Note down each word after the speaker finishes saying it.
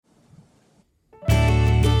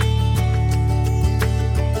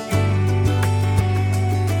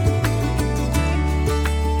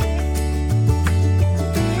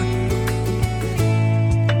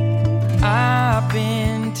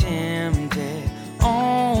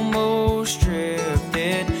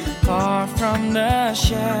in the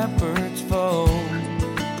shepherd's fold,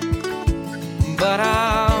 but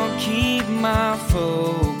I'll keep my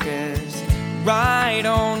focus right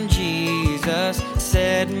on Jesus,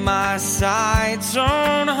 set my sights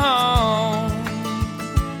on home.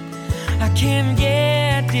 I can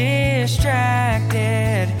get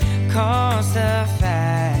distracted, 'cause the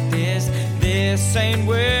fact is, this ain't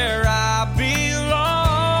where I belong.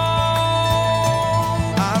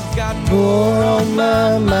 I've got more on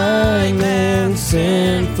my mind than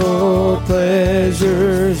sinful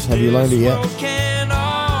pleasures. Have you learned it yet?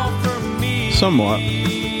 Somewhat.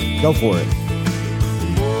 Go for it.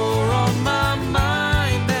 More on my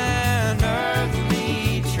mind than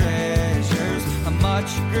earthly treasures, a much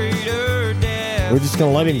greater depth. We're just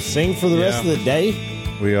going to let him sing for the rest of the day?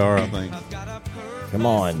 We are, I think. Come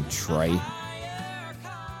on, Trey.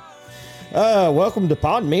 Welcome to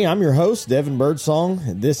Pod Me. I'm your host, Devin Birdsong.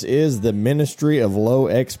 This is the Ministry of Low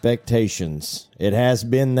Expectations. It has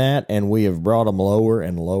been that, and we have brought them lower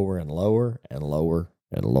and lower and lower and lower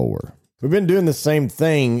and lower. We've been doing the same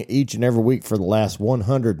thing each and every week for the last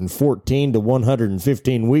 114 to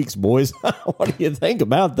 115 weeks, boys. What do you think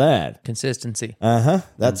about that? Consistency.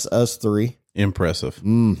 That's us three. Impressive.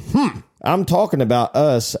 I'm talking about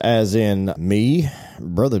us as in me,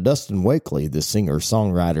 Brother Dustin Wakely, the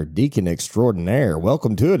singer-songwriter, deacon extraordinaire.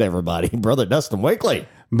 Welcome to it, everybody. Brother Dustin Wakely.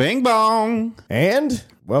 Bing bong. And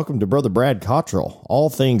welcome to Brother Brad Cottrell,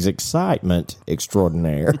 all things excitement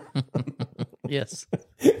extraordinaire. Yes.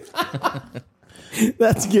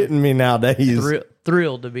 That's getting me nowadays.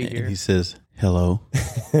 Thrilled to be here. He says, hello.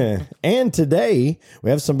 And today,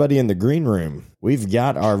 we have somebody in the green room. We've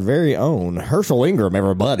got our very own Herschel Ingram,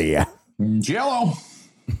 everybody. Jello.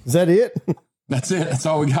 Is that it? That's it. That's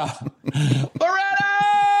all we got. Loretta!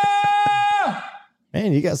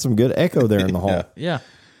 Man, you got some good echo there in the hall. Yeah.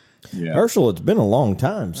 Yeah. Herschel, it's been a long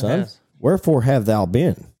time, son. has. Wherefore have thou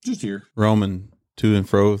been? Just here. Roaming to and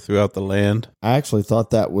fro throughout the land. I actually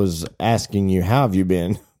thought that was asking you, how have you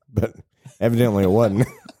been? But evidently it wasn't.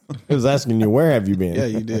 It was asking you, where have you been? Yeah,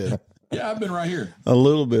 you did. Yeah, I've been right here. A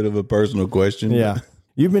little bit of a personal question. Yeah.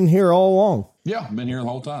 You've been here all along, Yeah, I've been here the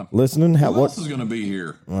whole time. listening. Who else is going to be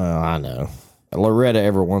here? Well, I know. Loretta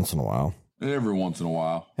every once in a while. Every once in a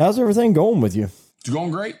while. How's everything going with you? It's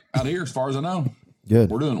going great out here, as far as I know.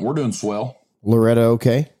 Good. We're doing swell. Loretta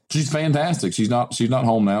okay? She's fantastic. She's not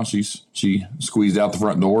home now. She squeezed out the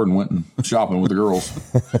front door and went and shopping with the girls.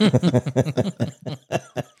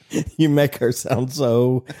 You make her sound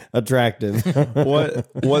so attractive.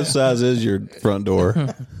 What size is your front door?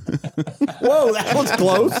 Whoa, that was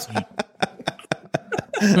close.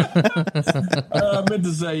 I meant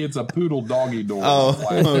to say it's a poodle doggy door.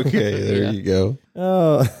 Oh, okay. There you go.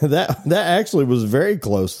 Oh, that actually was very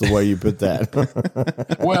close the way you put that.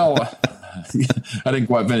 Well, I didn't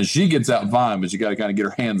quite finish. She gets out fine, but you got to kind of get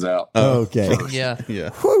her hands out. Okay. Yeah. Yeah.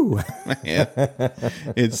 Whew. Yeah.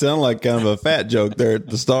 It sounded like kind of a fat joke there at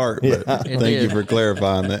the start, but thank you for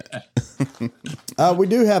clarifying that. We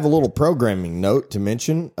do have a little programming note to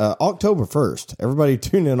mention. October 1st. Everybody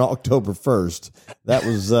tune in October 1st. That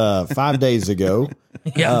was 5 days ago.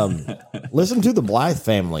 Yeah. Listen to the Blythe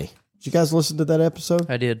family. Did you guys listen to that episode?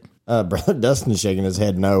 I did. Brother Dustin's shaking his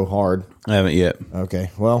head no hard. I haven't yet. Okay,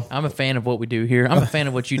 well, I'm a fan of what we do here. I'm a fan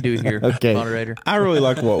of what you do here, Okay. moderator. I really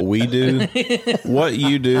like what we do. What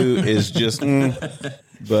you do is just,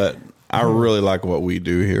 but I really like what we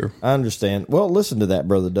do here. I understand. Well, listen to that,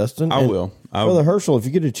 Brother Dustin. I And will. Brother Herschel, if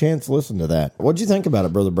you get a chance, listen to that. What'd you think about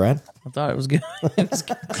it, Brother Brad? I thought it was good. It was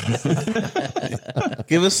good.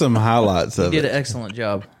 Give us some highlights of Did an it. excellent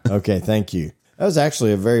job. Okay, thank you. That was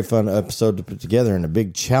actually a very fun episode to put together and a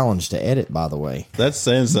big challenge to edit, by the way. That's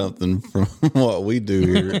saying something from what we do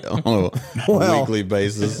here on a weekly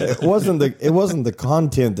basis. It wasn't the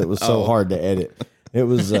content that was so hard to edit. It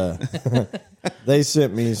was they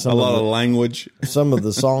sent me A some lot of of the, language. some of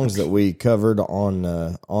the songs that we covered on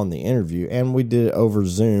the interview, and we did it over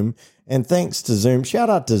Zoom. And thanks to Zoom, shout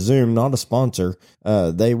out to Zoom, not a sponsor.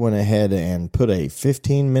 They went ahead and put a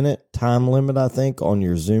 15-minute time limit, I think, on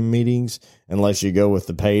your Zoom meetings, unless you go with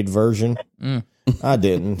the paid version. I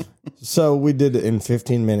didn't. So we did it in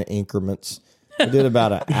 15-minute increments. We did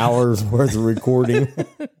about an hour's worth of recording.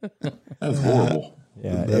 That's horrible.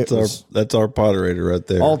 Yeah, That's our moderator right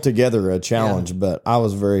there. altogether a challenge, but I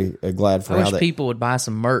was very glad for I how wish that. people would buy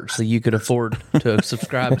some merch so you could afford to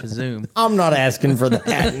subscribe to Zoom. I'm not asking for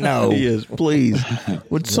that. No. Yes, please.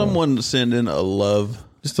 Would someone send in a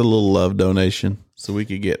just a little love donation so we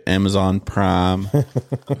could get Amazon Prime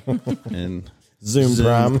and Zoom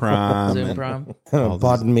Prime. Prime Zoom and Prime.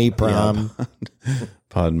 Pardon me, Prime.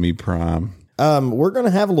 Pardon me, Prime. We're going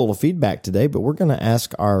to have a little feedback today, but we're going to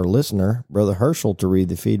ask our listener, Brother Herschel, to read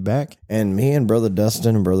the feedback. And me and Brother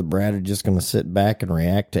Dustin and Brother Brad are just going to sit back and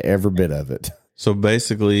react to every bit of it. So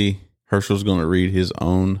basically, Herschel's going to read his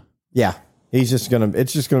own. Yeah. It's just going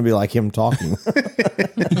to be like him talking.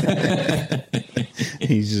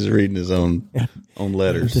 He's just reading his own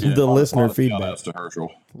letters. The listener Shout feedback. outs to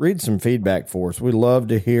Herschel. Read some feedback for us. We love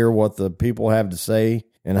to hear what the people have to say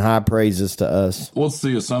and high praises to us. What's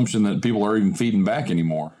the assumption that people are even feeding back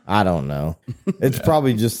anymore? I don't know. It's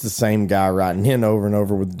probably just the same guy writing in over and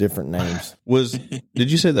over with different names.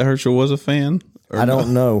 Did you say that Herschel was a fan? I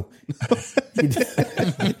don't know.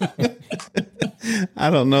 I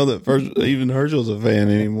don't know that even Herschel's a fan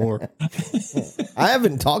anymore. I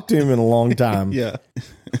haven't talked to him in a long time. Yeah.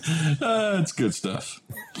 It's good stuff.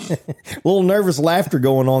 A little nervous laughter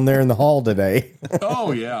going on there in the hall today.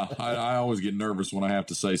 Oh, yeah. I always get nervous when I have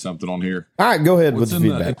to say something on here. All right, go ahead What's with the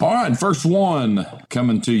in feedback. All right, first one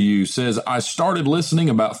coming to you says, I started listening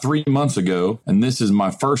about 3 months ago, and this is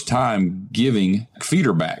my first time giving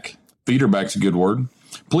feederback. Feederback's a good word.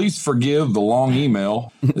 Please forgive the long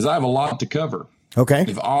email, as I have a lot to cover. Okay.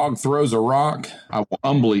 If Og throws a rock, I will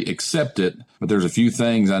humbly accept it, but there's a few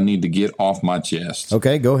things I need to get off my chest.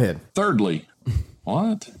 Okay, go ahead. Thirdly,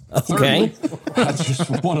 what? Okay. Thirdly, I just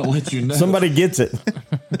want to let you know. Somebody gets it.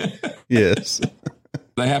 Yes.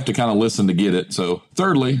 They have to kind of listen to get it. So,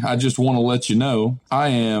 thirdly, I just want to let you know I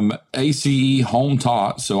am ACE home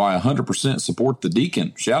taught, so I 100% support the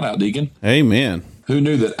deacon. Shout out, deacon. Amen. Who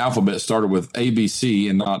knew that alphabet started with ABC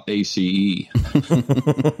and not ACE?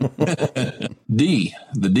 D,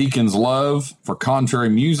 the deacon's love for contrary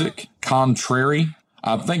music. Contrary,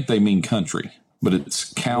 I think they mean country, but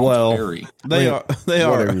it's country. They are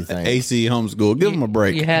whatever you think. AC homeschool. Give them a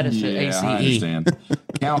break. You had us at Yeah, ACE. I understand.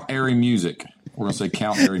 Count Airy music. We're going to say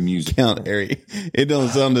Count Airy music. Count Airy. It don't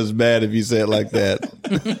sound as bad if you say it like that.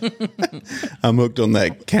 I'm hooked on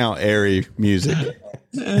that Count Airy music.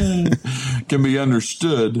 Can be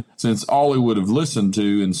understood since all he would have listened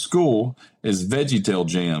to in school is VeggieTale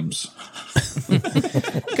jams.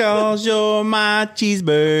 Cause you're my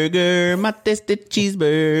cheeseburger, my tasty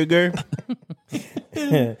cheeseburger.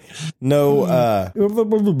 No,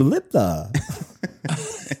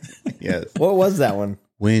 Yes. what was that one?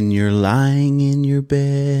 When you're lying in your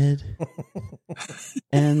bed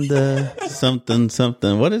and something,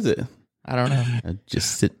 what is it? I don't know. I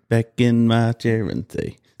just sit back in my chair and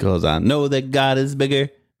say, cause I know that God is bigger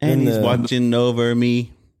and he's watching over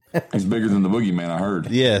me. He's bigger than the boogeyman, I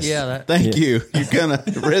heard. Yes. Yeah, Thank you. You're kind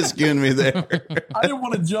of rescuing me there. I didn't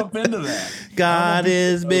want to jump into that. God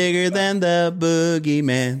is bigger than the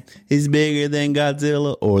boogeyman. He's bigger than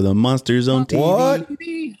Godzilla or the monsters on TV. What?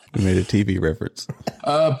 We made a TV reference.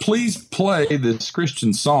 Please play this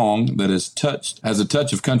Christian song that has a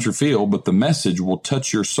touch of country feel, but the message will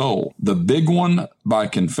touch your soul. The Big One by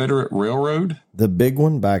Confederate Railroad. The Big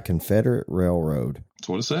One by Confederate Railroad. That's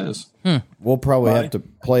what it says. We'll probably have to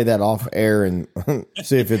play that off air and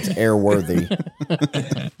see if it's airworthy.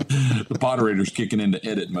 The Potterator's kicking into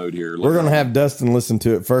edit mode here. We're going to have Dustin listen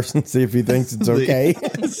to it first and see if he thinks it's okay.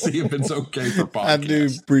 see if it's okay for podcast. I do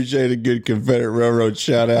appreciate a good Confederate Railroad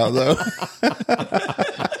shout out, though.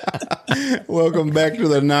 Welcome back to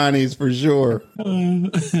the 90s for sure.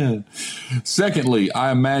 Secondly,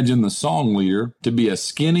 I imagine the song leader to be a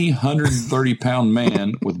skinny 130-pound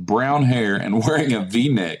man with brown hair and wearing a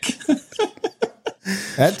V-neck.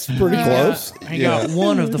 That's pretty close. I got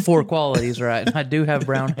one of the four qualities right. I do have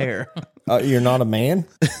brown hair. You're not a man?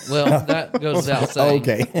 Well, that goes without saying.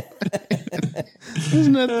 Okay.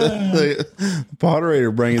 Isn't that the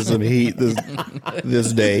Potterator bringing some heat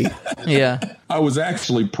this day? Yeah. I was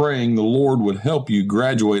actually praying the Lord would help you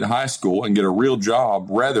graduate high school and get a real job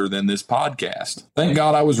rather than this podcast. Thank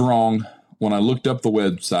God I was wrong when I looked up the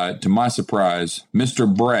website. To my surprise,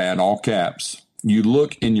 Mr. Brad, all caps, you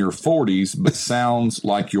look in your 40s, but sounds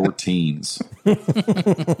like your teens.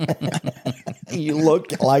 You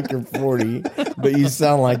look like you're 40, but you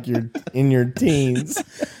sound like you're in your teens.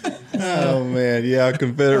 Oh, man. Yeah,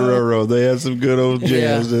 Confederate Railroad. They had some good old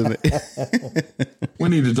jams, didn't they? We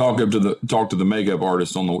need to talk to the makeup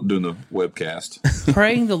artist on doing the webcast.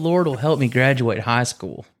 Praying the Lord will help me graduate high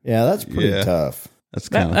school. Yeah, that's pretty tough. That's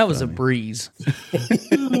kind That was a breeze.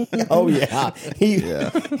 Oh, yeah.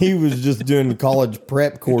 He was just doing college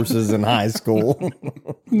prep courses in high school.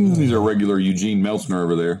 These are regular Eugene Meltzner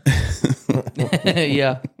over there.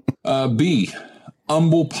 Yeah. B,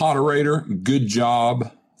 humble Potterator, good job,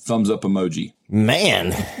 thumbs up emoji.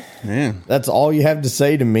 Man, Man, That's all you have to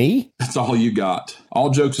say to me? That's all you got. All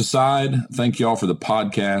jokes aside, thank you all for the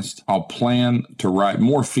podcast. I'll plan to write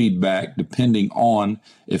more feedback depending on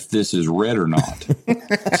if this is read or not.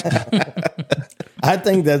 I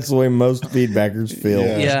think that's the way most feedbackers feel.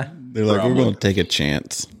 Yeah. they're like, Probably. we're going to take a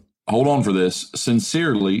chance. Hold on for this.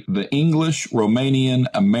 Sincerely, the English Romanian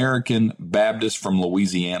American Baptist from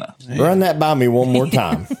Louisiana. Run that by me one more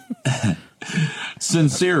time.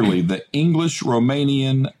 Sincerely, the English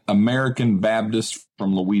Romanian American Baptist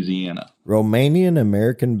from Louisiana. Romanian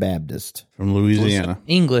American Baptist. From Louisiana.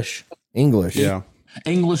 English. English. Yeah.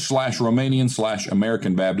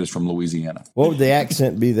 English/Romanian/American Baptist from Louisiana. What would the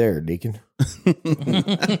accent be there, Deacon?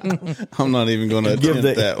 I'm not even going to Give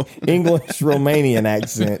attempt the that. English Romanian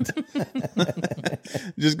accent.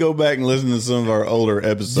 Just go back and listen to some of our older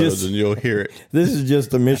episodes Just- and you'll hear it. This is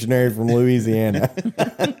just a missionary from Louisiana.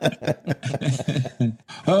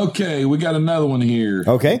 Okay, we got another one here.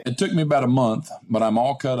 Okay. It took me about a month, but I'm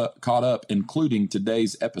all caught up, including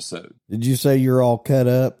today's episode. Did you say you're all cut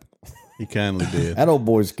up? He kindly did. That old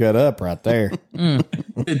boy's cut up right there.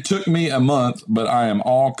 It took me a month, but I am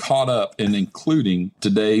all caught up in including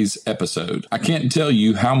today's episode. I can't tell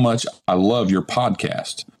you how much I love your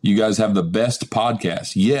podcast. You guys have the best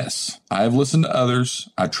podcast. Yes, I have listened to others.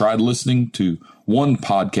 I tried listening to one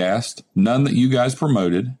podcast, none that you guys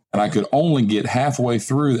promoted, and I could only get halfway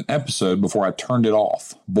through the episode before I turned it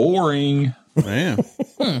off. Boring. Man.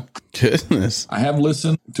 Goodness. I have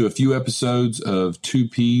listened to a few episodes of Two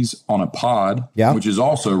Peas on a Pod, Yeah. which is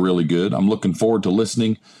also really good. I'm looking forward to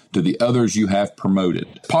listening to the others you have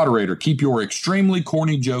promoted. Potterator, keep your extremely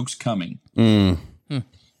corny jokes coming. I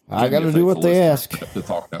got to do what they ask. To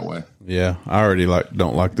talk that way. Yeah. I already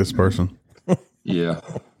don't like this person. Yeah.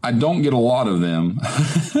 I don't get a lot of them.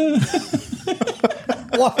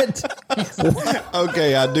 What?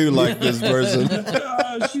 Okay, I do like this person.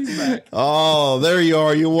 She's back. Oh, there you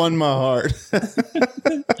are. You won my heart.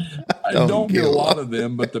 I don't get a lot of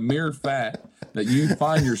them, but the mere fact that you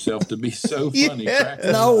find yourself to be so funny. cracks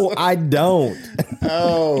me No, I don't.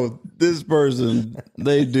 Oh, this person,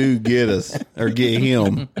 they do get us or get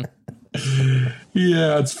him.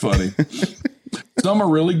 Yeah, it's funny. Some are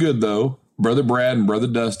really good, though. Brother Brad and Brother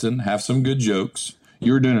Dustin have some good jokes.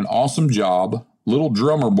 You're doing an awesome job. Little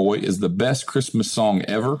Drummer Boy is the best Christmas song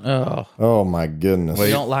ever. Oh, Oh, my goodness. you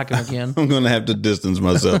don't like him again. I'm going to have to distance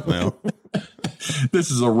myself now. This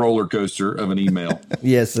is a roller coaster of an email.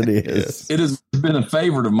 Yes, it is. It has been a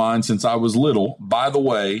favorite of mine since I was little. By the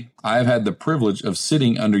way, I have had the privilege of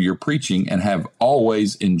sitting under your preaching and have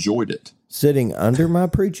always enjoyed it. Sitting under my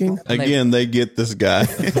preaching? Again, they get this guy.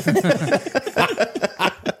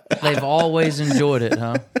 They've always enjoyed it,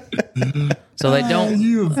 huh? So they don't.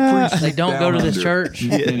 You have preached They don't go to this church.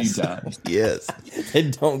 many times. Yes.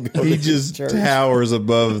 They don't go He to just church. towers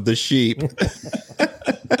above the sheep.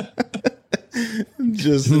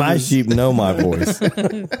 Just My sheep know my voice.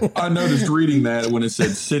 I noticed reading that when it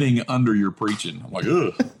said sitting under your preaching. I'm like,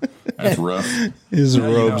 ugh, that's rough. his Now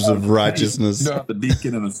you know robes how- of righteousness. You know how the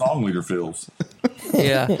deacon and the song leader feels.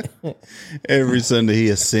 Yeah. Every Sunday he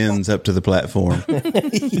ascends up to the platform.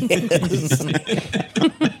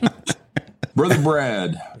 Brother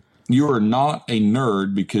Brad, you are not a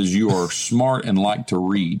nerd because you are smart and like to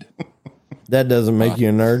read. That doesn't make you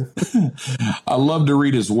a nerd. I love to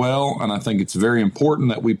read as well, and I think it's very important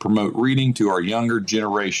that we promote reading to our younger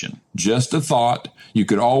generation. Just a thought, you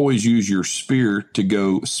could always use your spear to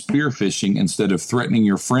go spearfishing instead of threatening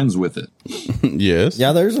your friends with it. Yes.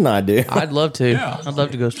 Yeah, there's an idea. I'd love to. Yeah. I'd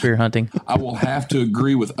love to go spear hunting. I will have to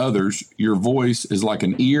agree with others. Your voice is like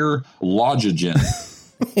an ear logogen.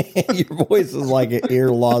 Your voice is like an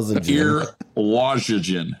ear lozenge. Ear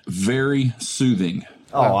logogen. Very soothing.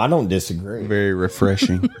 Oh, I don't disagree. Very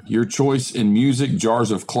refreshing. Your choice in music,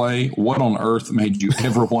 Jars of Clay. What on earth made you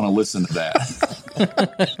ever want to listen to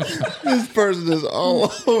that? This person is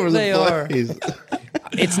all over the They are. place.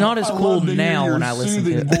 It's not as cool love to hear now your when I listen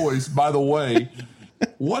to soothing it. voice, by the way.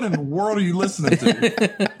 What in the world are you listening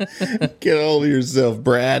to? Get a hold of yourself,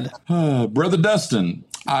 Brad. Brother Dustin,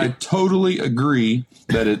 I totally agree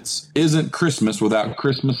that it isn't Christmas without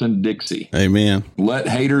Christmas and Dixie. Amen. Let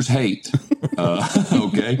haters hate.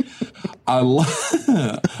 Okay. I love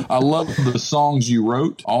the songs you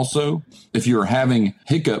wrote. Also, if you're having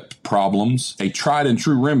hiccup problems, a tried and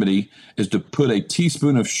true remedy is to put a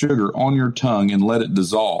teaspoon of sugar on your tongue and let it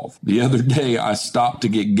dissolve. The other day, I stopped to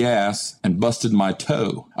get gas and busted my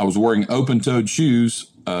toe. I was wearing open-toed shoes,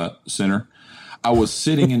 Sinner. I was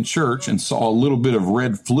sitting in church and saw a little bit of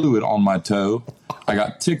red fluid on my toe. I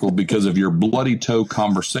got tickled because of your bloody toe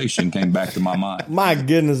conversation came back to my mind. My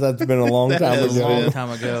goodness, that's been a long time has ago. been- Long time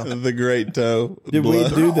ago. The great toe. Did we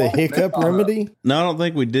blood. do the hiccup remedy? No, I don't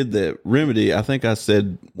think we did the remedy. I think I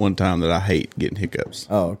said one time that I hate getting hiccups.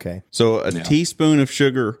 Oh, okay. So a teaspoon of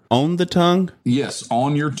sugar on the tongue. Yes,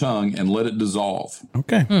 on your tongue and let it dissolve.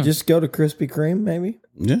 Okay. Just go to Krispy Kreme, maybe?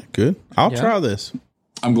 Yeah, good. I'll try this.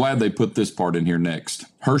 I'm glad they put this part in here next.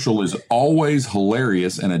 Herschel is always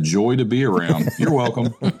hilarious and a joy to be around. You're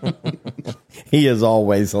welcome. He is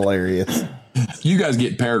always hilarious. You guys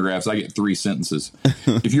get paragraphs. I get 3 sentences.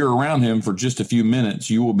 If you're around him for just a few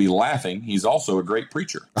minutes, you will be laughing. He's also a great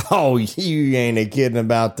preacher. Oh, you ain't a kidding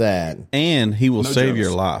about that. And he will save jokes.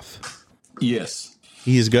 your life. Yes.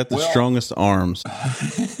 He has got the Well- strongest arms.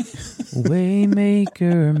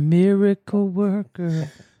 Waymaker, miracle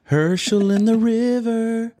worker. Herschel in the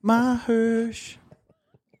river, my Hirsch.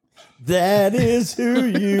 That is who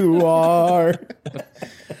you are.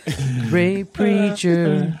 Great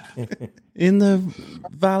preacher. In the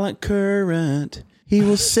violent current, he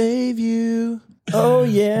will save you. Oh,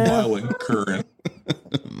 yeah. Violent current.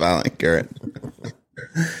 Violent current.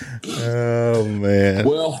 Oh, man.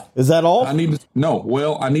 Well, Is that all? I need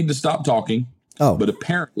to stop talking. Oh. But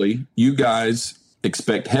apparently you guys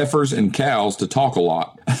expect heifers and cows to talk a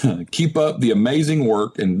lot. Keep up the amazing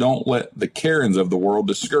work and don't let the Karens of the world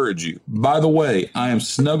discourage you. By the way, I am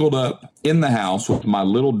snuggled up in the house with my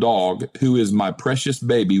little dog, who is my precious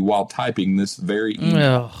baby, while typing this very evening.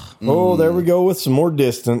 Ugh. Oh, there we go with some more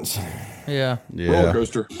distance. Yeah. Roller Yeah.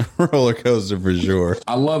 coaster. Roller coaster for sure.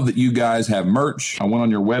 I love that you guys have merch. I went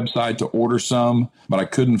on your website to order some, but I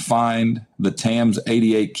couldn't find the Tams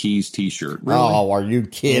 88 Keys t-shirt. Really? Oh, are you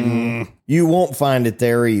kidding? You won't find it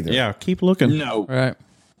there either. Yeah, keep looking. No. Right.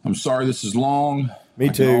 I'm sorry this is long. Me I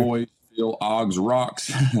too. can always feel Oggs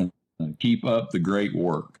rocks. Keep up the great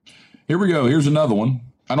work. Here we go. Here's another one.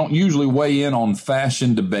 I don't usually weigh in on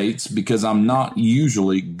fashion debates because I'm not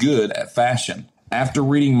usually good at fashion. After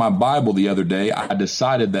reading my Bible the other day, I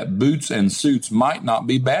decided that boots and suits might not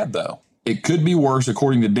be bad, though. It could be worse,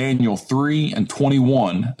 according to Daniel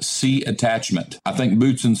 3:21. See attachment. I think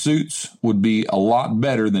boots and suits would be a lot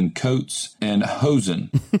better than coats and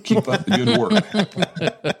hosen. Keep up the good work.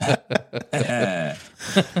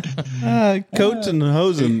 Coats and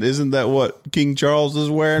hosen. Isn't that what King Charles is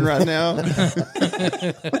wearing right now?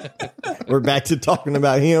 We're back to talking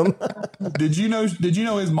about him. Did you know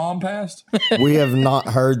his mom passed? We have not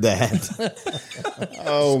heard that.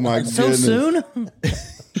 Oh, my So goodness. soon?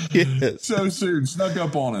 Yes. So soon, snuck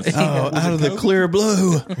up on us. Oh, out of the clear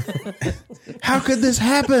blue. How could this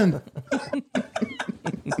happen?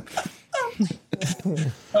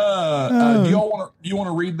 Do you want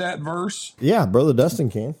to read that verse? Yeah, Brother Dustin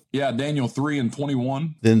can. Yeah, Daniel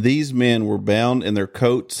 3:21. Then these men were bound in their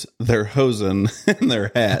coats, their hosen, and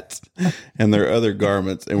their hats, and their other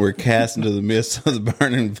garments, and were cast into the midst of the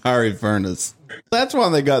burning fiery furnace. That's why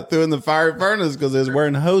they got through in the fiery furnace, because they was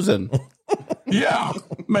wearing hosen. Yeah,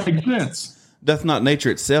 makes sense. Doth not nature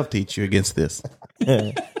itself teach you against this?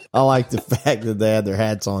 I like the fact that they had their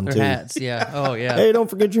hats on, Their too. hats, yeah. Oh, yeah. Hey, don't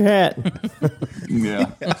forget your hat.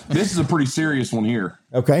 Yeah, this is a pretty serious one here.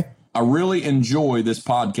 Okay. I really enjoy this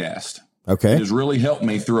podcast. It Okay. has really helped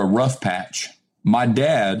me through a rough patch. My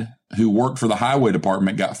dad, who worked for the highway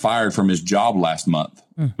department, got fired from his job last month.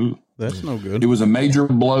 Ooh. That's no good. It was a major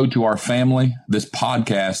blow to our family. This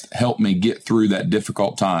podcast helped me get through that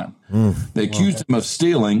difficult time. They accused him of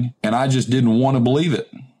stealing, and I just didn't want to believe it.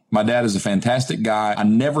 My dad is a fantastic guy. I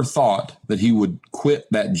never thought that he would quit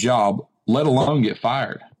that job, let alone get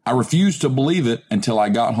fired. I refused to believe it until I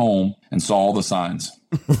got home and saw all the signs.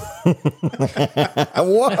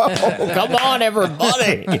 Whoa, come on,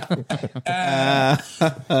 everybody. Great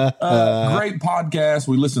podcast.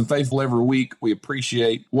 We listen faithful every week. We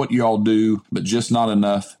appreciate what y'all do, but just not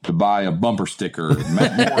enough to buy a bumper sticker.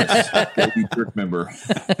 Matt Morris, baby church member.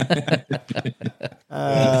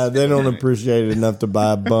 They don't appreciate it enough to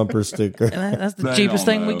buy a bumper sticker. And that's the They cheapest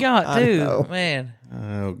don't thing we know. got, I too. know. Man.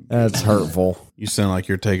 Oh, That's hurtful. you sound like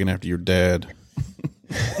you're taking after your dad.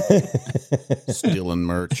 Stealing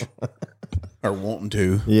merch. Or wanting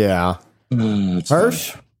to. Yeah.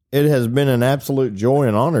 Hirsch, it has been an absolute joy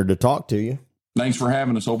and honor to talk to you. Thanks for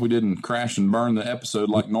having us. Hope we didn't crash and burn the episode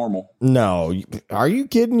like normal. No, are you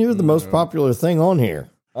kidding? You're the most popular thing on here.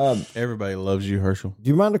 Everybody loves you, Herschel. Do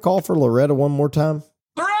you mind to call for Loretta one more time?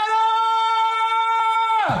 Loretta!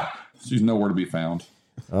 She's nowhere to be found.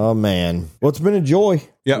 Oh, man. Well, it's been a joy.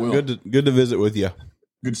 Yeah, Will. good to visit with you.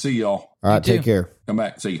 Good to see y'all. All right, too. take care. Come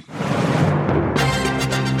back. See you.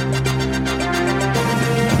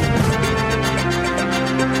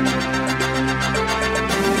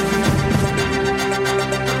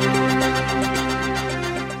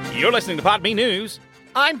 You're listening to Pod Me News.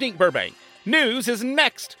 I'm Dink Burbank. News is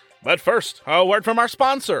next. But first, a word from our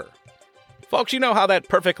sponsor. Folks, you know how that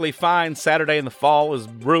perfectly fine Saturday in the fall is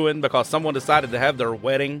ruined because someone decided to have their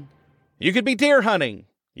wedding? You could be deer hunting.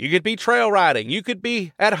 You could be trail riding. You could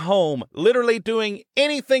be at home, literally doing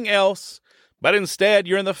anything else. But instead,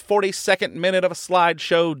 you're in the 42nd minute of a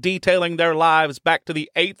slideshow detailing their lives back to the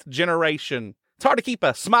 8th generation. It's hard to keep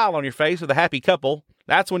a smile on your face with a happy couple.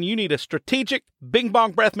 That's when you need a strategic Bing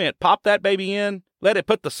Bong Breath Mint. Pop that baby in. Let it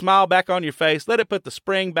put the smile back on your face. Let it put the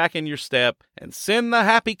spring back in your step. And send the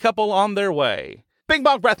happy couple on their way. Bing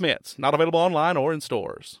Bong Breath Mints. Not available online or in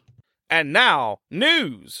stores. And now,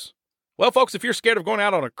 news. Well, folks, if you're scared of going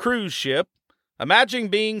out on a cruise ship, imagine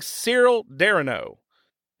being Cyril Derino.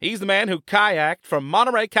 He's the man who kayaked from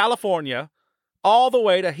Monterey, California, all the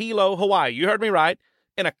way to Hilo, Hawaii. You heard me right.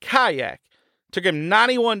 In a kayak. Took him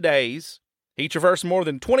 91 days. He traversed more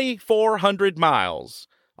than 2,400 miles.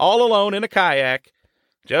 All alone in a kayak.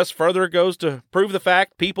 Just further goes to prove the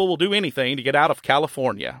fact people will do anything to get out of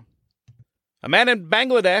California. A man in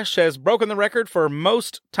Bangladesh has broken the record for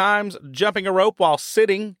most times jumping a rope while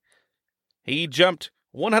sitting. He jumped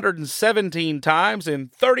 117 times in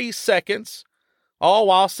 30 seconds, all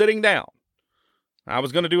while sitting down. I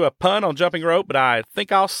was going to do a pun on jumping rope, but I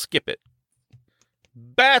think I'll skip it.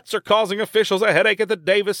 Bats are causing officials a headache at the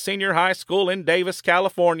Davis Senior High School in Davis,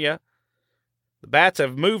 California. The bats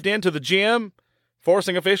have moved into the gym,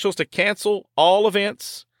 forcing officials to cancel all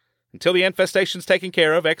events until the infestation's taken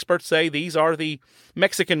care of. Experts say these are the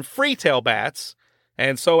Mexican free-tail bats,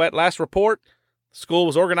 and so at last report, the school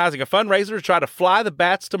was organizing a fundraiser to try to fly the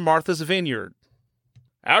bats to Martha's Vineyard.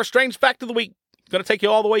 Our strange fact of the week is going to take you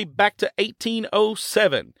all the way back to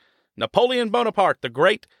 1807. Napoleon Bonaparte, the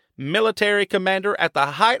great military commander at the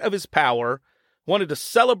height of his power, wanted to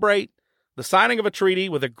celebrate the signing of a treaty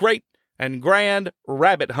with a great and grand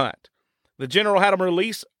rabbit hunt. The general had him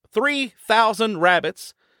release 3,000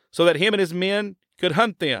 rabbits so that him and his men could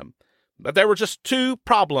hunt them. But there were just two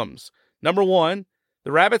problems. Number one,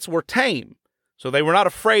 the rabbits were tame, so they were not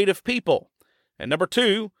afraid of people. And number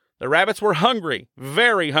two, the rabbits were hungry,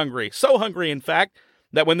 very hungry, so hungry, in fact,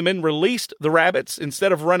 that when the men released the rabbits,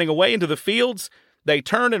 instead of running away into the fields, they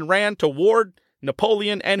turned and ran toward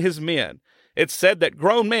Napoleon and his men. It's said that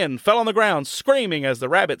grown men fell on the ground screaming as the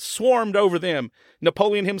rabbits swarmed over them.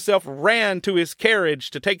 Napoleon himself ran to his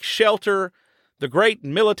carriage to take shelter. The great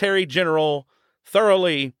military general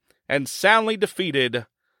thoroughly and soundly defeated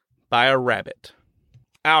by a rabbit.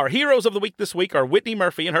 Our heroes of the week this week are Whitney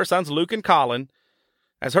Murphy and her sons Luke and Colin.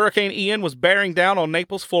 As Hurricane Ian was bearing down on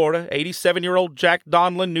Naples, Florida, 87-year-old Jack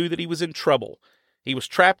Donlin knew that he was in trouble. He was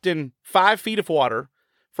trapped in 5 feet of water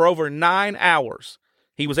for over 9 hours.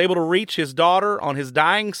 He was able to reach his daughter on his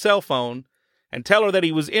dying cell phone and tell her that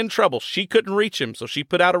he was in trouble. She couldn't reach him, so she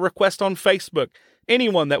put out a request on Facebook.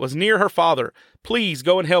 Anyone that was near her father, please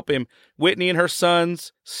go and help him. Whitney and her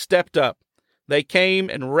sons stepped up. They came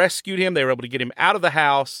and rescued him. They were able to get him out of the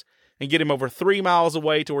house and get him over 3 miles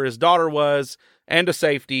away to where his daughter was and to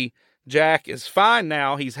safety. Jack is fine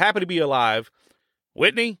now. He's happy to be alive.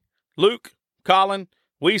 Whitney, Luke, Colin,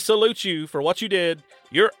 we salute you for what you did.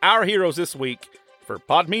 You're our heroes this week. For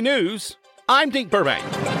Pod Me News, I'm Dink Burbank.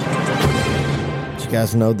 Did you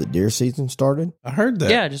guys know that deer season started? I heard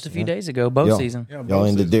that. Yeah, just a few days ago, bow season. Yeah, Y'all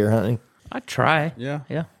into deer hunting? I try. Yeah.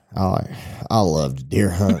 Yeah. I love to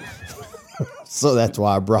deer hunt. So that's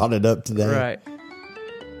why I brought it up today.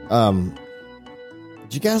 Right.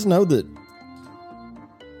 Did you guys know that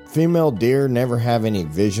female deer never have any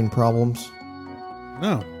vision problems?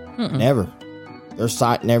 No. Never. Their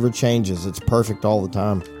sight never changes. It's perfect all the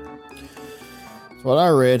time. That's what I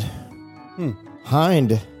read.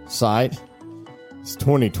 Hind sight is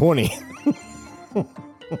 20/20.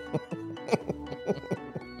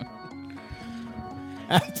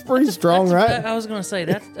 That's pretty strong, right? I was going to say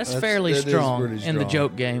that's fairly that is strong pretty in the strong.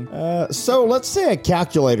 joke game. So let's say a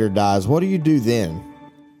calculator dies. What do you do then?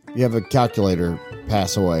 You have a calculator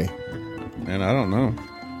pass away. Man, I don't know.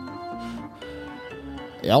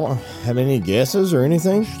 Y'all don't have any guesses or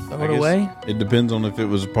anything? Throw it away. It depends on if it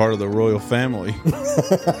was part of the royal family.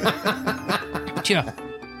 Yeah.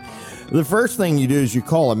 The first thing you do is you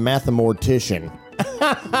call a mathemortician.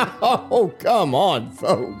 Oh, come on,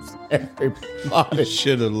 folks. Everybody.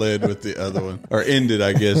 Should have led with the other one. Or ended,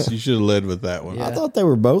 I guess. You should have led with that one. I thought they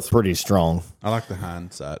were both pretty strong. I like the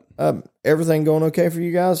hindsight. Everything going okay for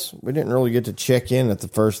you guys? We didn't really get to check in at the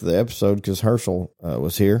first of the episode because Herschel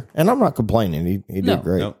was here. And I'm not complaining. He did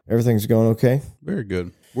great. Nope. Everything's going okay? Very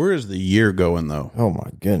good. Where is the year going, though? Oh, my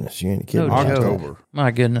goodness. You ain't kidding. No joke. October.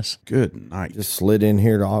 My goodness. Good night. Just slid in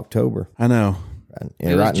here to October. I know. And It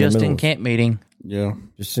was right in the just middle in of- camp meeting. Yeah.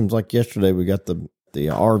 Just seems like yesterday we got the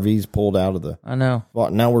RVs pulled out of the I know.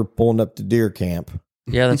 spot. Now we're pulling up to deer camp.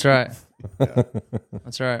 Yeah, that's right.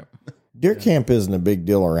 That's right. Deer camp isn't a big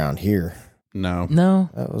deal around here. No. No,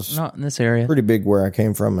 That was not in this area. pretty big where I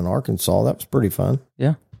came from in Arkansas. That was pretty fun.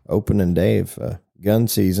 Yeah. Opening day of gun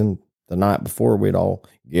season. The night before, we'd all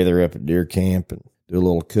gather up at deer camp and do a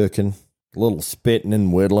little cooking, a little spitting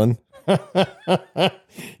and whittling.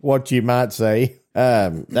 What you might say.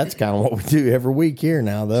 That's kind of what we do every week here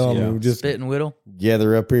now, though. I mean, we just Spit and whittle.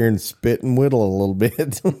 gather up here and spit and whittle a little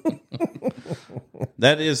bit.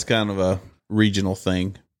 That is kind of a regional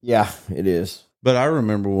thing. Yeah, it is. But I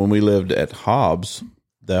remember when we lived at Hobbs,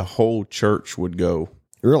 the whole church would go,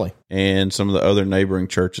 Really? and some of the other neighboring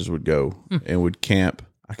churches would go and would camp.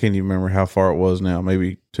 I can't even remember how far it was now,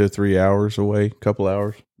 maybe 2 or 3 hours away, a couple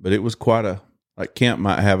hours. But it was quite camp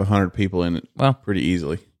might have 100 people in it Well, pretty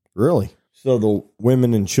easily. Really? So the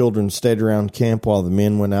women and children stayed around camp while the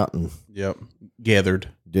men went out and Yep. Gathered.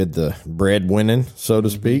 did the bread winning, so to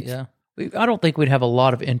speak. yeah. I don't think we'd have a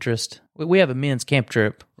lot of interest. We have a men's camp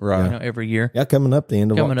trip, Right. every year. Yeah, coming up the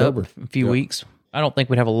end of Coming October. up in a few weeks. I don't think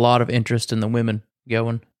we'd have a lot of interest in the women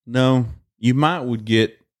going. No, you would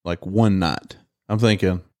get like one night. I'm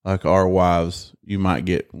thinking like our wives, you might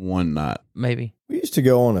get one night. Maybe. We used to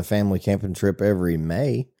go on a family camping trip every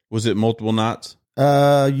May. Was it multiple nights?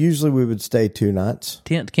 Usually we would stay 2 nights.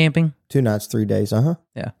 Tent camping. 2 nights, 3 days. Uh-huh.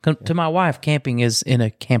 Yeah. To my wife, camping is in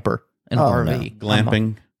a camper, an Oh, RV.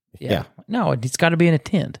 Glamping. Yeah. No, it's got to be in a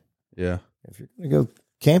tent. Yeah. If you're going to go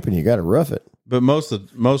camping, you got to rough it. But most of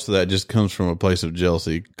that just comes from a place of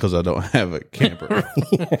jealousy because I don't have a camper.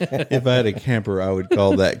 If I had a camper, I would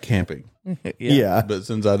call that camping. Yeah. But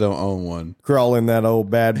since I don't own one, Crawl in that old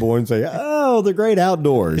bad boy and say, oh, the great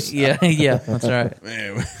outdoors. Yeah, yeah, that's right.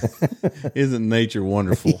 man, isn't nature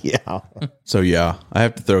wonderful? Yeah. So yeah, I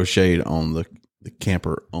have to throw shade on the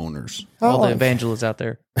camper owners. All the evangelists out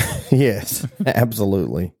there. Yes,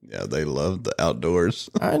 absolutely. Yeah, they love the outdoors.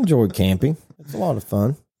 I enjoy camping. It's a lot of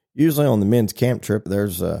fun. Usually on the men's camp trip,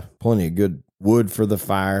 there's plenty of good wood for the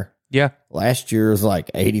fire. Yeah, Last year was like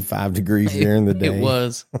 85 degrees during the day. it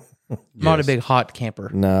was. Not a Yes. big hot camper.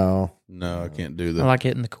 No. No, I can't do I that. like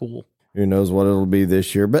it in the cool. Who knows what it'll be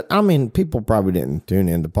this year. But, I mean, people probably didn't tune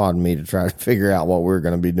in to Pod Me to try to figure out what we're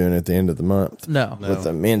going to be doing at the end of the month No, with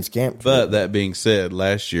the men's camp trip. But that being said,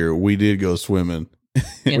 last year we did go swimming,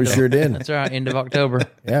 End of- sure did. That's right. End of October.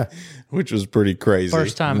 Yeah. which was pretty crazy.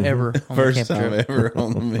 First time ever on the First camp time trip. ever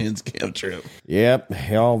on the men's camp trip. Yep.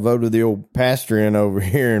 Y'all voted the old pastor in over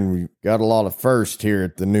here, and we got a lot of first here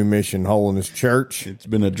at the New Mission Holiness Church. It's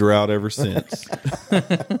been a drought ever since.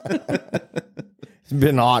 It's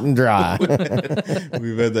been hot and dry.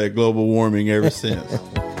 We've had that global warming ever since.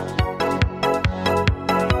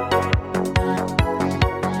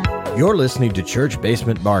 You're listening to Church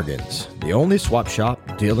Basement Bargains, the only swap shop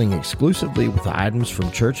dealing exclusively with items from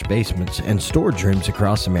church basements and storage rooms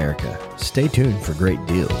across America. Stay tuned for great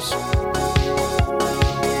deals.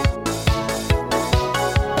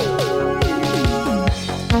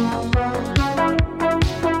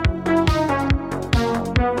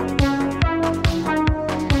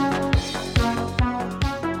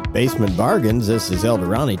 Basement Bargains, this is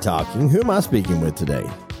Elderani talking. Who am I speaking with today?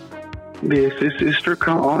 This is Sister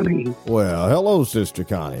Connie. Well, hello, Sister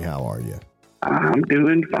Connie. How are you? I'm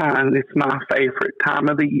doing fine. It's my favorite time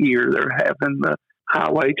of the year. They're having the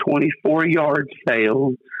Highway 24 yard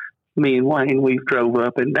sale. Me and Wayne, we've drove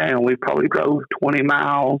up and down. We probably drove 20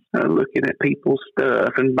 miles looking at people's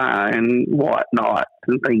stuff and buying whatnot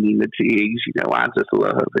and thinking the jigs. You know, I just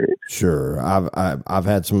love it. Sure. I've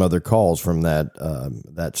had some other calls from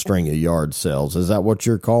that string of yard sales. Is that what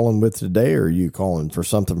you're calling with today, or are you calling for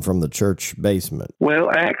something from the church basement? Well,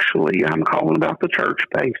 actually, I'm calling about the church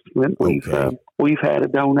basement. Okay. We've had a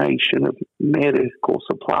donation of medical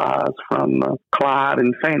supplies from Clyde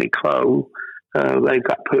and Fannie Clough. They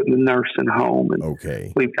got put in the nursing home, and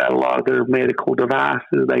Okay. we've got a lot of their medical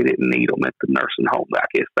devices. They didn't need them at the nursing home. I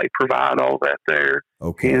guess they provide all that there.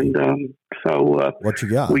 Okay. And so What you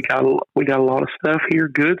got? we got a lot of stuff here.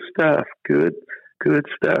 Good stuff. Good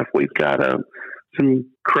stuff. We've got some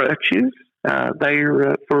crutches.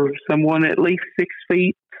 They're for someone at least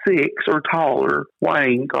 6'6" or taller.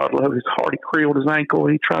 Wayne, God love his heart, he crippled his ankle.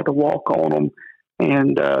 He tried to walk on them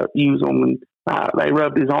and use them, and they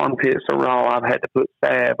rubbed his armpit so raw I've had to put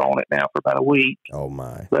salve on it now for about a week. Oh,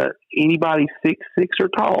 my. But anybody 6'6" or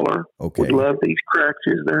taller Okay. would love these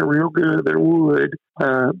crutches. They're real good. They're wood.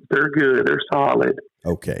 They're good. They're solid.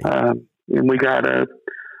 Okay. And we got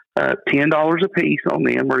 $10 a piece on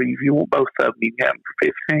them, or if you want both of them, you can have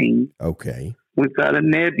them for $15. Okay. We've got a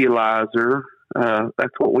nebulizer.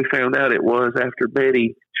 That's what we found out it was after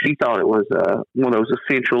Betty. She thought it was one of those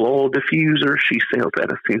essential oil diffusers. She sells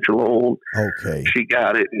that essential oil. Okay. She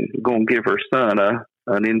got it and going to give her son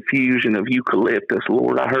an infusion of eucalyptus.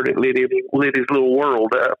 Lord, I heard it lit his little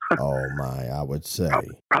world up. Oh, my, I would say.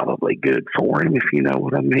 Probably good for him, if you know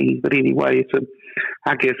what I mean. But anyway,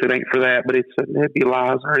 I guess it ain't for that, but it's a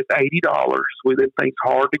nebulizer. It's $80. With them things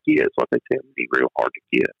hard to get. It's what they tell me, real hard to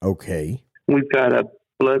get. Okay. We've got a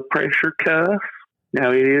blood pressure cuff.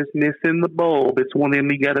 Now, it is missing the bulb. It's one of them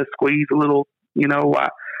you got to squeeze a little, I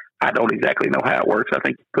don't exactly know how it works. I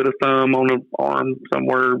think you put a thumb on an arm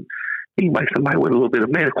somewhere. Anyway, somebody with a little bit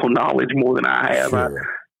of medical knowledge more than I have. Sure.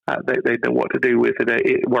 They know what to do with it.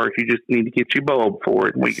 It works. You just need to get your bulb for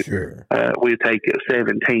it. And we'll take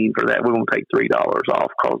 $17 for that. We're going to take $3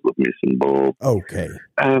 off because of the missing bulb. Okay.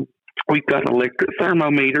 We've got an electric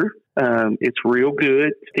thermometer. It's real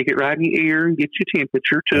good. Stick it right in your ear and get your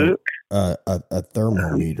temperature took. A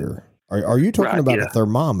thermometer. Are you talking about a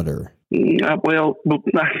thermometer? Well,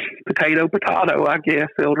 potato, I guess,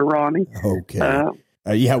 Elder Ronnie. Okay.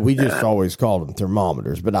 Yeah, we just always called them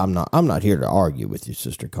thermometers, but I'm not here to argue with you,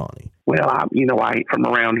 Sister Connie. Well, I ain't from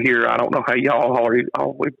around here. I don't know how y'all are.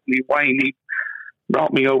 Wayne, he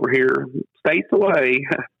brought me over here states away.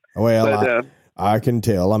 Well, I can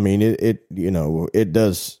tell. I mean, it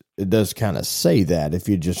does kind of say that if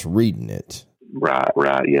you're just reading it. Right.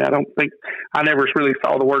 Yeah, I never really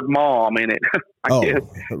saw the word mom in it. I guess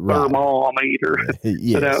thermometer.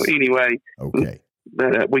 Yes. But anyway. Okay.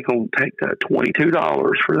 But we're going to take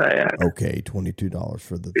 $22 for that. Okay, $22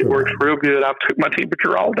 for the It works real good. I've took my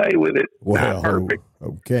temperature all day with it. Well, perfect.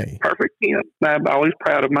 Okay. Perfect. Yeah. I'm always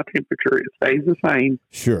proud of my temperature. It stays the same.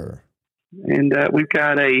 Sure. And we've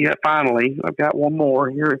got finally, I've got one more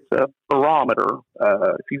here. It's a barometer.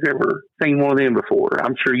 If you've ever seen one of them before,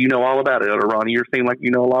 I'm sure you know all about it, Elder Ronnie. You seem like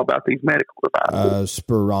you know a lot about these medical devices.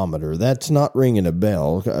 Spirometer. That's not ringing a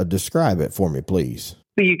bell. Describe it for me, please.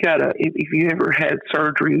 You gotta, if you ever had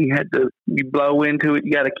surgery and you blow into it,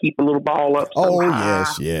 you gotta keep a little ball up. Oh,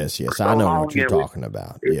 yes. I know what you're talking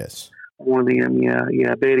about. Yes. One of them,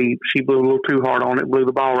 yeah. Betty, she blew a little too hard on it, blew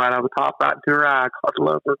the ball right out of the top, right into her eye. God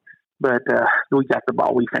love her. But we got the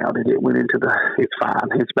ball. We found it. It went into it's fine.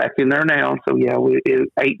 It's back in there now. So, yeah,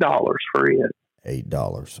 it's $8 for it.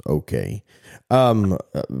 $8. Okay.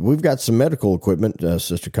 We've got some medical equipment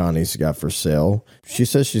Sister Connie's got for sale. She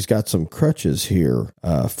says she's got some crutches here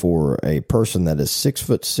for a person that is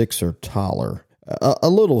 6'6" or taller. A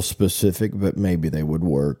little specific, but maybe they would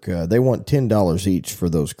work. They want $10 each for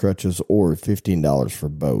those crutches or $15 for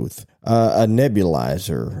both. A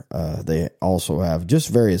nebulizer. They also have just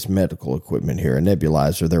various medical equipment here. A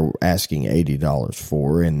nebulizer they're asking $80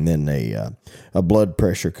 for, and then a blood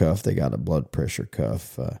pressure cuff. They got a blood pressure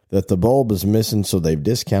cuff that the bulb is missing, so they've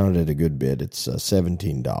discounted it a good bit. It's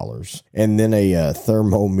 $17, and then a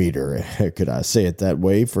thermometer. Could I say it that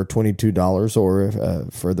way? For $22, or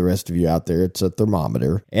for the rest of you out there, it's a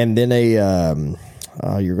thermometer, and then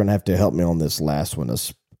you're going to have to help me on this last one.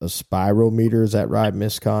 A spirometer, is that right,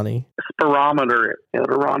 Miss Connie? Spirometer,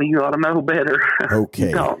 Elder Ronnie, you ought to know better.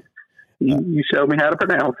 Okay. You showed me how to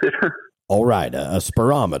pronounce it. All right, a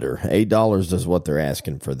spirometer. $8 is what they're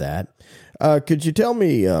asking for that. Could you tell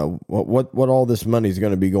me what all this money is going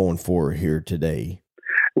to be going for here today?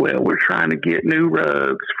 Well, we're trying to get new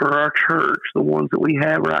rugs for our church. The ones that we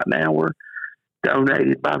have right now were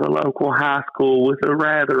donated by the local high school with a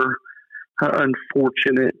rather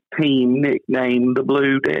unfortunate team nicknamed the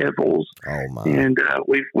Blue Devils. Oh my! And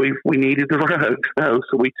we needed the rugs though,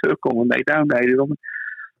 so we took them and they donated them.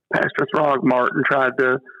 Pastor Throgmorton tried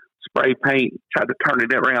to spray paint, tried to turn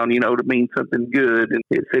it around, to mean something good, and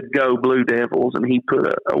it said "Go Blue Devils," and he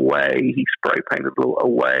put away. He spray painted a little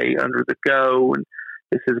away under the "Go," and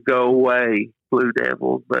it says "Go away, Blue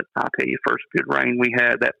Devils." But I'll tell you, first good rain we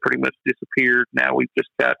had, that pretty much disappeared. Now we've just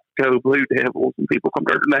got "Go Blue Devils," and people come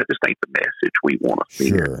to that just ain't the message we want to see.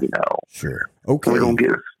 Sure. Okay. We're gonna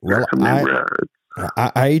get some new rugs.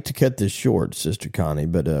 I hate to cut this short, Sister Connie,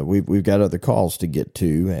 but we've got other calls to get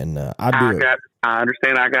to, and I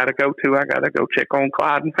understand. I got to go too. I got to go check on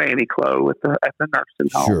Clyde and Fanny Chloe at the nursing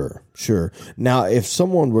home. Sure. Now, if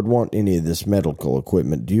someone would want any of this medical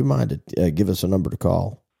equipment, do you mind to give us a number to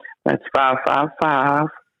call? That's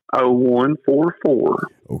 555-0144.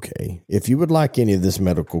 Okay. If you would like any of this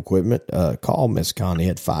medical equipment, call Miss Connie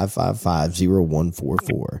at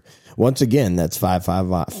 555-0144. Once again, that's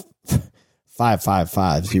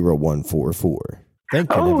 555-0144. Thank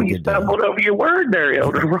you. Have Oh, a you good day. stumbled over your word there,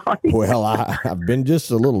 Elder Ronnie. Well, I've been just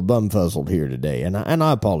a little bumfuzzled here today, and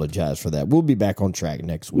I apologize for that. We'll be back on track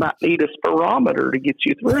next week. Might need a spirometer to get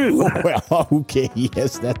you through. Well, okay,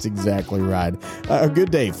 yes, that's exactly right.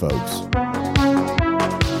 Good day, folks.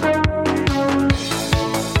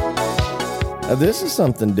 This is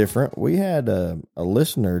something different. We had a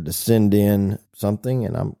listener to send in something,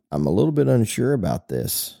 and I'm a little bit unsure about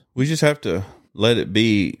this. We just have to let it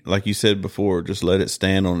be, like you said before, just let it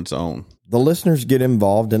stand on its own. The listeners get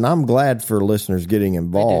involved, and I'm glad for listeners getting They do.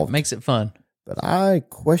 involved. Makes it fun. But I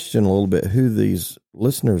question a little bit who these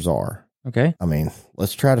listeners are. Okay. I mean,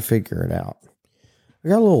 let's try to figure it out. I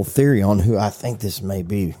got a little theory on who I think this may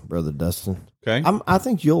be, Brother Dustin. Okay. I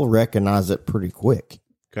think you'll recognize it pretty quick,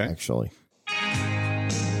 Okay. actually.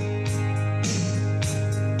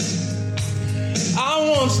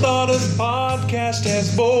 I once thought a podcast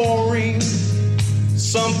as boring,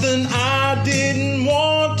 something I didn't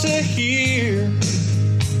want to hear.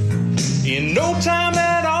 In no time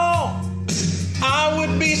at all, I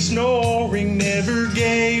would be snoring, never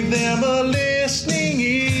gave them a listening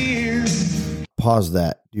ear. Pause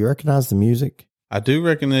that. Do you recognize the music? I do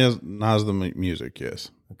recognize the music,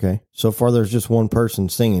 yes. Okay. So far, there's just one person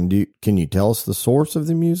singing. Can you tell us the source of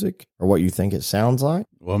the music or what you think it sounds like?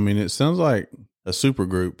 Well, I mean, it sounds like a super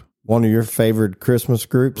group. One of your favorite Christmas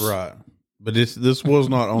groups? Right. But this was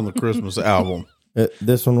not on the Christmas album.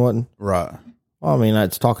 This one wasn't? Right. Well, I mean,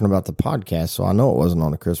 it's talking about the podcast, so I know it wasn't on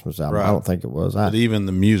the Christmas album. Right. I don't think it was. But even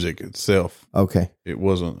the music itself, Okay. it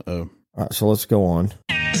wasn't. All right, so let's go on.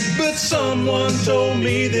 But someone told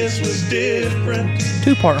me this was different.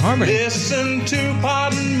 2-part harmony. Listen to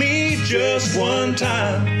Pardon Me just one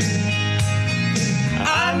time.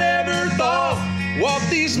 I never thought what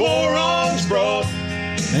these morons brought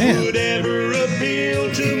would ever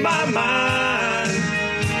appeal to my mind.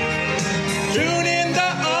 Tune in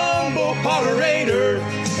the humble Potterator.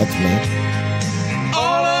 That's me.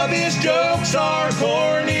 All of his jokes are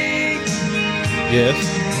corny. Yes.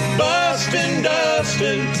 Bustin'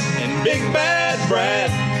 Dustin and Big Bad Brad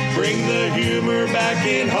bring the humor back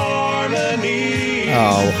in harmony.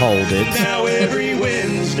 Oh, hold it. Now every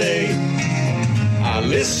Wednesday I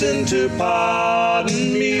listen to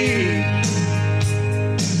Pardon Me.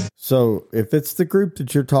 So if it's the group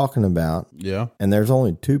that you're talking about, Yeah. and there's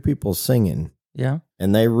only 2 people singing, Yeah.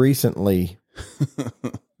 and they recently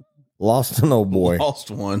lost an old boy,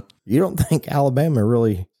 Lost one. you don't think Alabama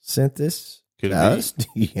really sent this Could to it us?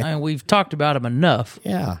 Yeah. I mean, we've talked about him enough.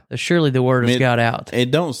 Yeah. That surely the word has It- got out.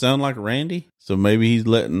 It don't sound like Randy, so maybe he's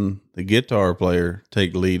letting the guitar player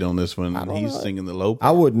take lead on this one, and don't he's know. singing the low I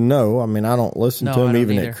part. wouldn't know. I mean, I don't listen No, to I him don't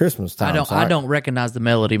even either. at Christmas time. I so don't recognize the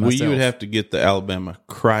melody Well, myself. you would have to get the Alabama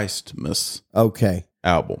Christmas Okay.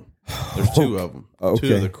 album. There's 2 of them. 2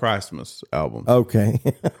 Okay. of the Christmas albums. Okay.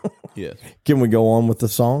 Yes. Can we go on with the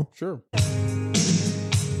song? Sure.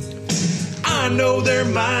 I know their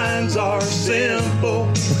minds are simple.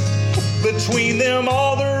 Between them,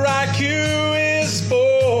 all their IQ is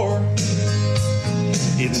 4.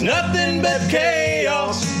 It's nothing but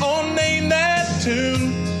chaos on Name That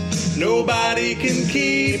Tune. Nobody can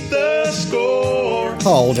keep the score.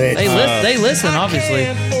 Hold it. They listen, obviously.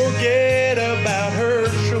 I can't forget about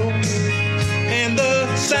Herschel and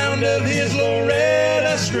the sound of his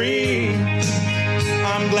Loretta stream.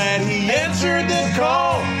 I'm glad he answered the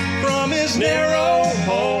call from his narrow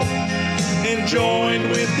hall and joined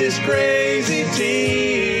with this crazy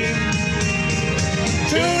team.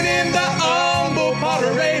 Tune in the humble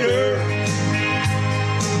Potterator.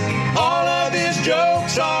 All of his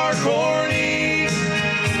jokes are corny.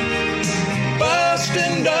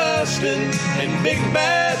 Bustin' Dustin and Big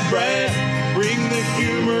Bad Brad bring the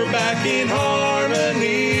humor back in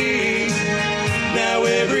harmony. Now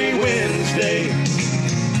every Wednesday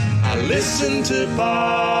I listen to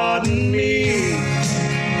Pardon Me.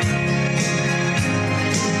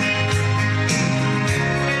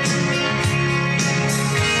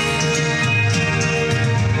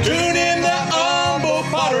 Tune in the humble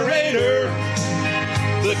Potterator.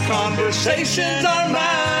 The conversations are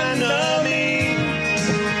mind-numbing.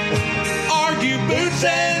 Argue boots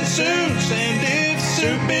and suits, and if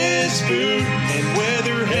soup is food, and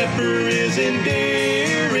whether heifer is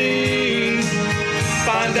endearing.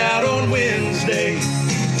 Find out on Wednesday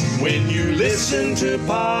when you listen to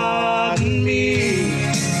Pardon Me.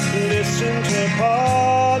 Listen to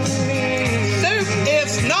Pardon Me. Soup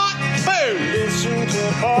is not food. Listen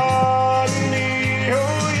to Pardon Me.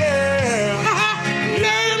 Oh yeah.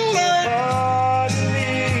 Nerd alert. Pardon Me.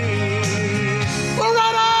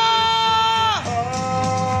 Loretta.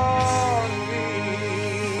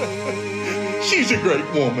 Pardon Me. She's a great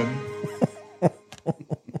woman.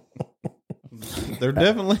 They're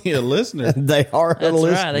definitely a listener. They are a That's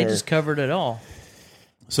listener. right. They just covered it all.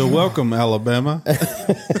 So welcome, Alabama.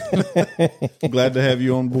 Glad to have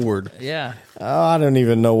you on board. Yeah. Oh, I don't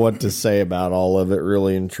even know what to say about all of it,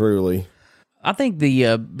 really and truly. I think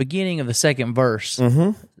the beginning of the second verse,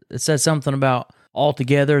 it says something about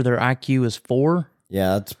altogether their IQ is 4.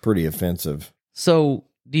 Yeah, that's pretty offensive. So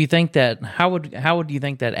do you think that, how would you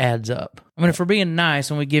think that adds up? I mean, if we're being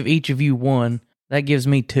nice and we give each of you 1, that gives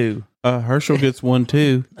me 2. Herschel gets 1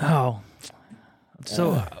 too. Oh.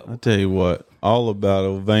 So I tell you what, all about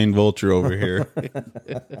a vain vulture over here.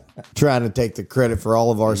 Trying to take the credit for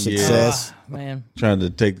all of our success. man. Trying to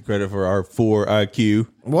take the credit for our 4 IQ.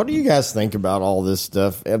 What do you guys think about all this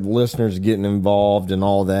stuff? Have listeners getting involved and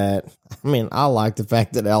all that? I mean, I like the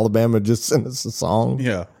fact that Alabama just sent us a song.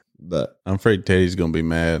 Yeah. But I'm afraid Teddy's going to be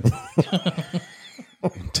mad.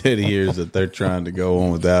 Teddy hears that they're trying to go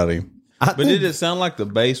on without him. But did it sound like the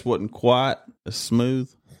bass wasn't quite as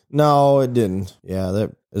smooth? no, it didn't. Yeah,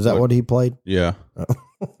 is that what he played? Yeah.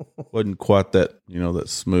 Wasn't quite that, that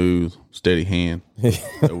smooth, steady hand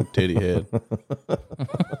that Teddy had.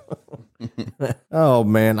 Oh,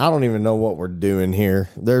 man, I don't even know what we're doing here.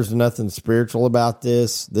 There's nothing spiritual about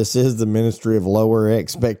this. This is the ministry of lower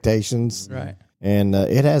expectations. Right. And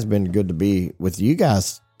it has been good to be with you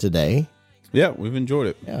guys today. Yeah, we've enjoyed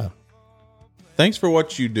it. Yeah, Thanks for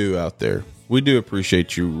what you do out there. We do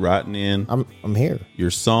appreciate you writing in I'm here.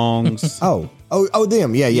 your songs. Oh,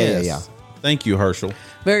 them. Yeah. Yes. Thank you, Herschel.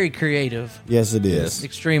 Very creative. Yes, it is.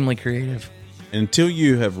 Extremely creative. Until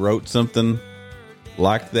you have wrote something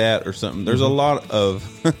like that or something, there's a lot of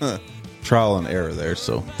trial and error there.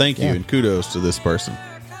 So thank you Yeah. and kudos to this person.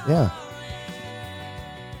 Yeah.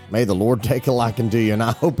 May the Lord take a liking to you, and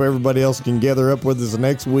I hope everybody else can gather up with us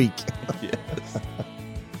next week. Yes.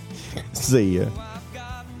 See ya.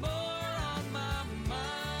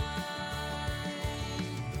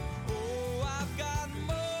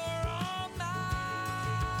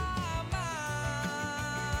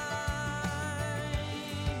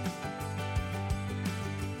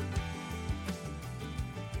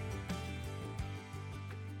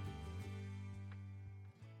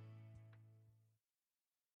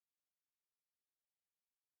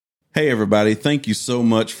 Hey, everybody. Thank you so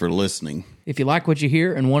much for listening. If you like what you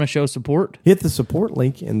hear and want to show support, Hit the support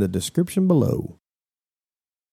link in the description below.